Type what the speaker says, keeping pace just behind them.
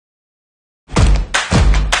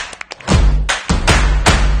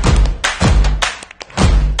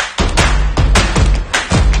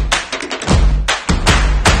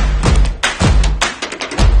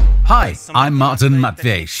Hi, I'm Martin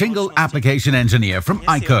Matvey, Shingle Application Engineer from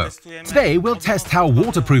IKO. Today we'll test how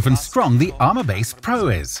waterproof and strong the Armourbase Pro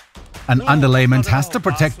is. An underlayment has to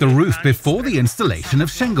protect the roof before the installation of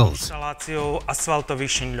shingles.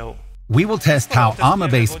 We will test how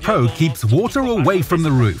Armourbase Pro keeps water away from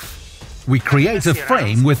the roof. We create a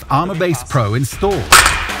frame with Armourbase Pro installed.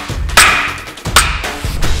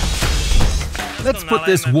 Let's put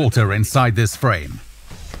this water inside this frame.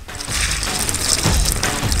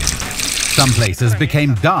 Some places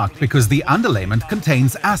became dark because the underlayment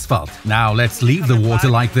contains asphalt. Now let's leave the water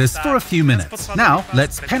like this for a few minutes. Now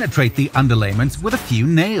let's penetrate the underlayment with a few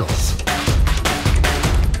nails.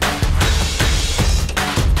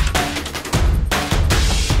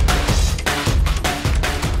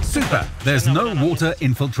 Super! There's no water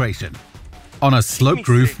infiltration. On a sloped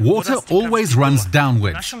roof, water always runs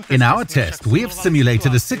downwards. In our test, we have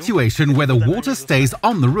simulated a situation where the water stays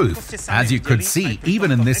on the roof. As you could see,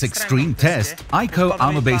 even in this extreme test, IKO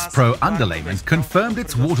Armourbase Pro underlayment confirmed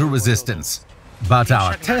its water resistance. But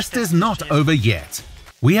our test is not over yet.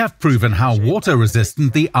 We have proven how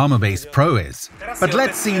water-resistant the Armourbase Pro is. But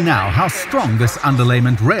let's see now how strong this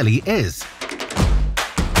underlayment really is.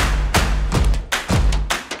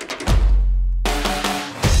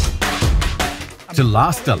 To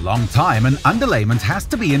last a long time, an underlayment has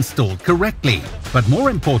to be installed correctly. But more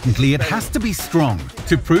importantly, it has to be strong.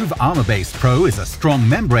 To prove Armourbase Pro is a strong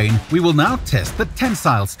membrane, we will now test the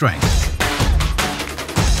tensile strength.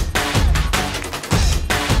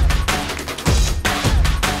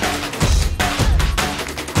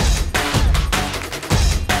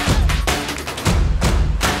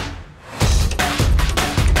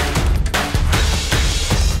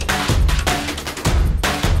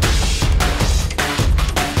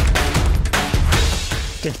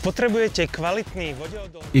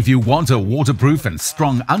 If you want a waterproof and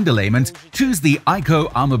strong underlayment, choose the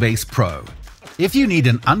IKO Armourbase Pro. If you need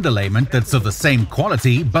an underlayment that's of the same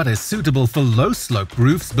quality but is suitable for low-sloped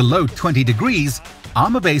roofs below 20 degrees,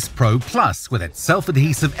 Armourbase Pro Plus with its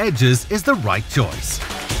self-adhesive edges is the right choice.